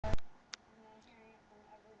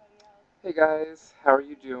Hey guys, how are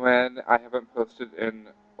you doing? I haven't posted in,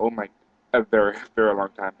 oh my, a very, very long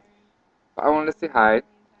time. But I wanted to say hi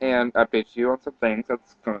and update you on some things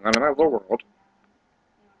that's going on in my little world.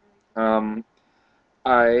 Um,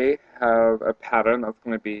 I have a pattern that's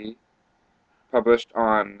going to be published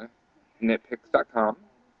on nitpicks.com,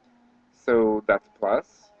 so that's a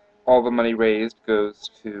plus. All the money raised goes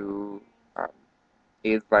to um,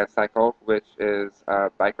 AIDS Life Cycle, which is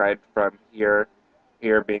a bike ride from here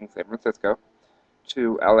being San Francisco,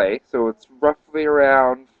 to LA, so it's roughly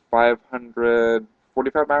around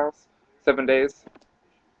 545 miles, 7 days.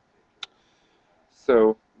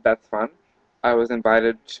 So that's fun. I was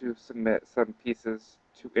invited to submit some pieces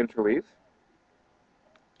to Interweave.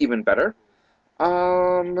 Even better.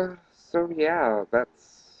 So yeah,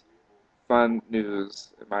 that's fun news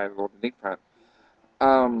in my little knitting front.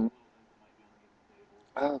 Um,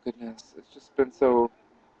 oh goodness, it's just been so.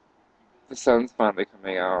 The sun's finally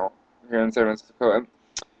coming out here in San Francisco, and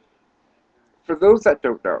for those that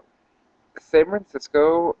don't know, San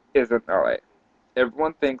Francisco isn't LA.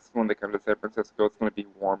 Everyone thinks when they come to San Francisco it's going to be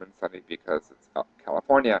warm and sunny because it's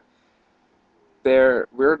California. We're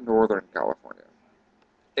Northern California.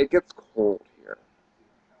 It gets cold here.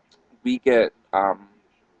 We get a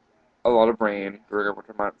lot of rain during our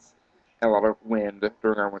winter months and a lot of wind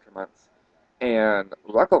during our winter months. And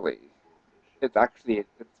luckily, it's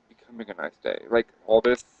becoming a nice day. Like all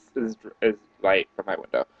this is light from my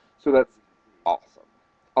window, so that's awesome,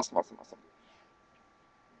 awesome, awesome, awesome.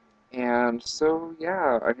 And so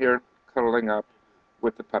yeah, I'm here cuddling up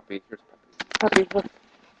with the puppy. Here's a puppy. Puppy, look,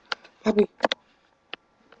 puppy.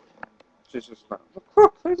 She's just not.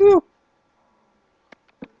 Look, I do.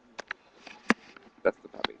 That's the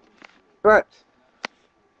puppy. But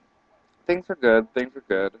things are good. Things are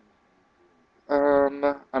good.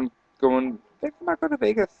 I'm going. I think I might go to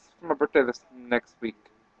Vegas for my birthday this next week.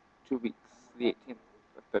 2 weeks, the 18th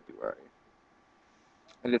of February.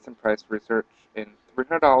 I did some price research, and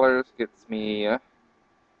 $300 gets me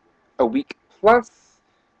a week plus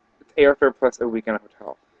it's airfare plus a week in a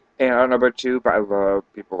hotel. And I don't know about you, but I love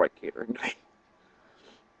people like catering to me.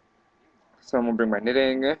 So I'm gonna bring my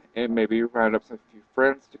knitting and maybe round up some few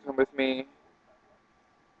friends to come with me.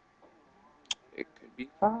 It could be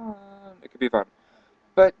fun. It could be fun.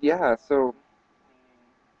 But yeah, so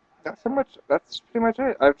that's so much. That's pretty much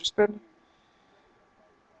it. I've just been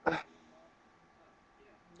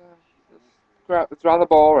uh, it's rather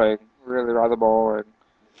boring. Really rather boring.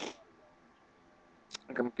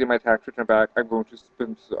 I'm gonna get my tax return back. I'm going to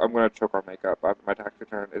spend. I'm going to choke on makeup after my tax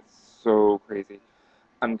return. It's so crazy.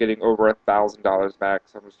 I'm getting over $1,000 back,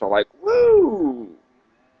 so I'm just all like, woo!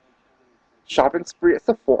 Shopping spree at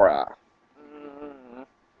Sephora. Mm,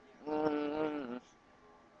 mm.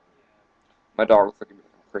 My dog's looking at me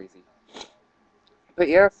like I'm crazy. But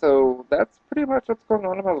yeah, so that's pretty much what's going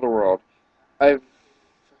on in my little world. I've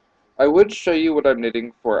I would show you what I'm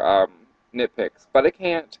knitting for knit picks, but I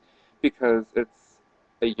can't because it's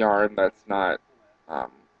a yarn that's not um,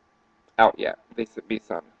 out yet. They sent me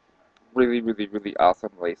some really, really, really awesome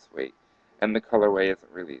lace weight, and the colorway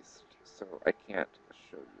isn't released, so I can't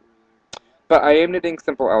show you. But I am knitting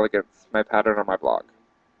Simple Elegance, my pattern on my blog.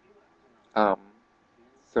 Um,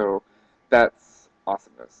 so that's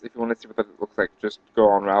awesomeness. If you want to see what that looks like, just go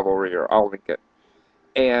on Ravelry or I'll link it.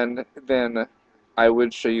 And then I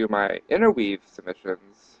would show you my interweave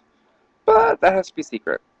submissions, but that has to be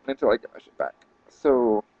secret until I get my shit back.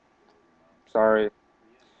 So, sorry.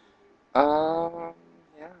 Um,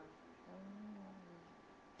 yeah.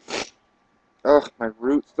 Ugh, my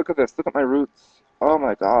roots. Look at this. Look at my roots. Oh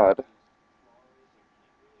my god.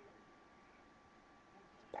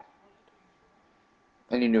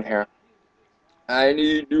 I need new hair. I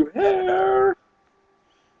need new hair!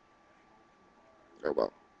 Oh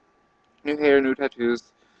well. New hair, new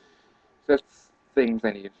tattoos. That's things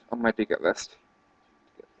I need on my to-get list.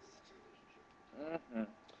 Hmm.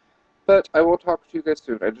 But I will talk to you guys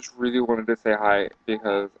soon. I just really wanted to say hi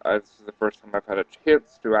because this is the first time I've had a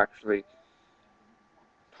chance to actually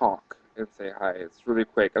talk and say hi. It's really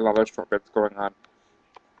quick, a lot of short bits going on.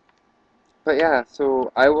 But yeah,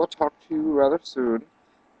 so I will talk to you rather soon.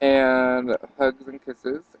 And hugs and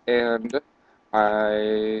kisses. And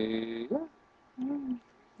yeah. Mm.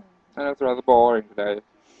 I know it's rather boring today.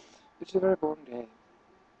 It's a very boring day.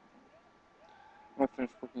 I'm gonna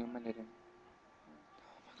finish working on my knitting.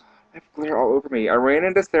 I have glitter all over me. I ran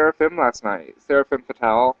into Seraphim last night. Seraphim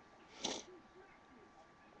Fatale.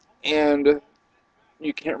 And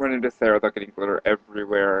you can't run into Sarah without getting glitter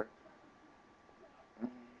everywhere.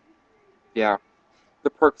 Yeah. The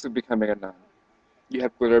perks of becoming a nun. You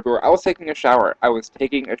have glitter everywhere. I was taking a shower. I was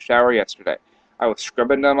taking a shower yesterday. I was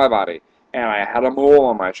scrubbing down my body. and I had a mole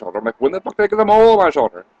on my shoulder. I'm like, when the fuck did I get a mole on my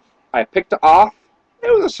shoulder? I picked it off. It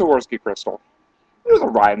was a Swarovski crystal. It was a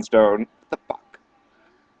rhinestone. What the fuck?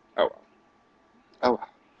 Oh well. Oh well.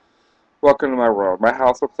 Welcome to my world. My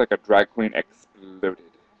house looks like a drag queen exploded.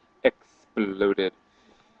 Exploded.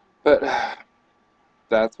 But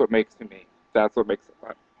that's what makes me. That's what makes it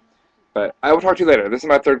fun. But I will talk to you later. This is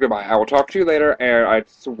my third goodbye. I will talk to you later, and I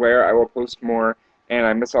swear I will post more. And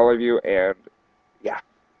I miss all of you, and yeah.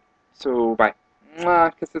 So, bye.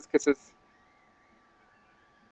 Mwah, kisses, kisses.